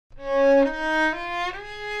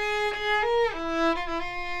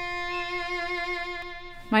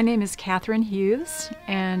My name is Catherine Hughes,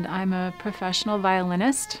 and I'm a professional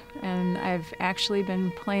violinist, and I've actually been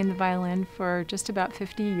playing the violin for just about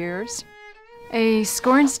 50 years. A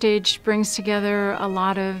scoring stage brings together a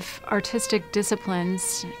lot of artistic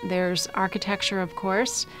disciplines. There's architecture, of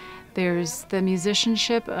course. There's the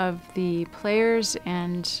musicianship of the players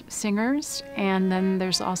and singers, and then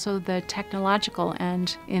there's also the technological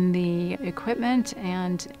end in the equipment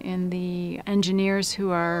and in the engineers who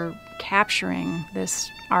are capturing this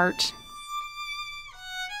art.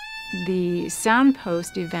 The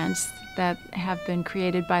Soundpost events that have been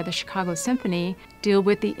created by the Chicago Symphony deal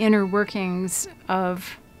with the inner workings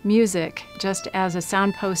of music, just as a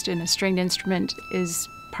soundpost in a stringed instrument is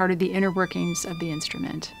part of the inner workings of the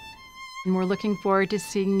instrument. And we're looking forward to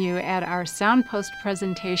seeing you at our Soundpost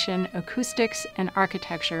presentation, Acoustics and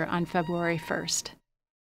Architecture, on February 1st.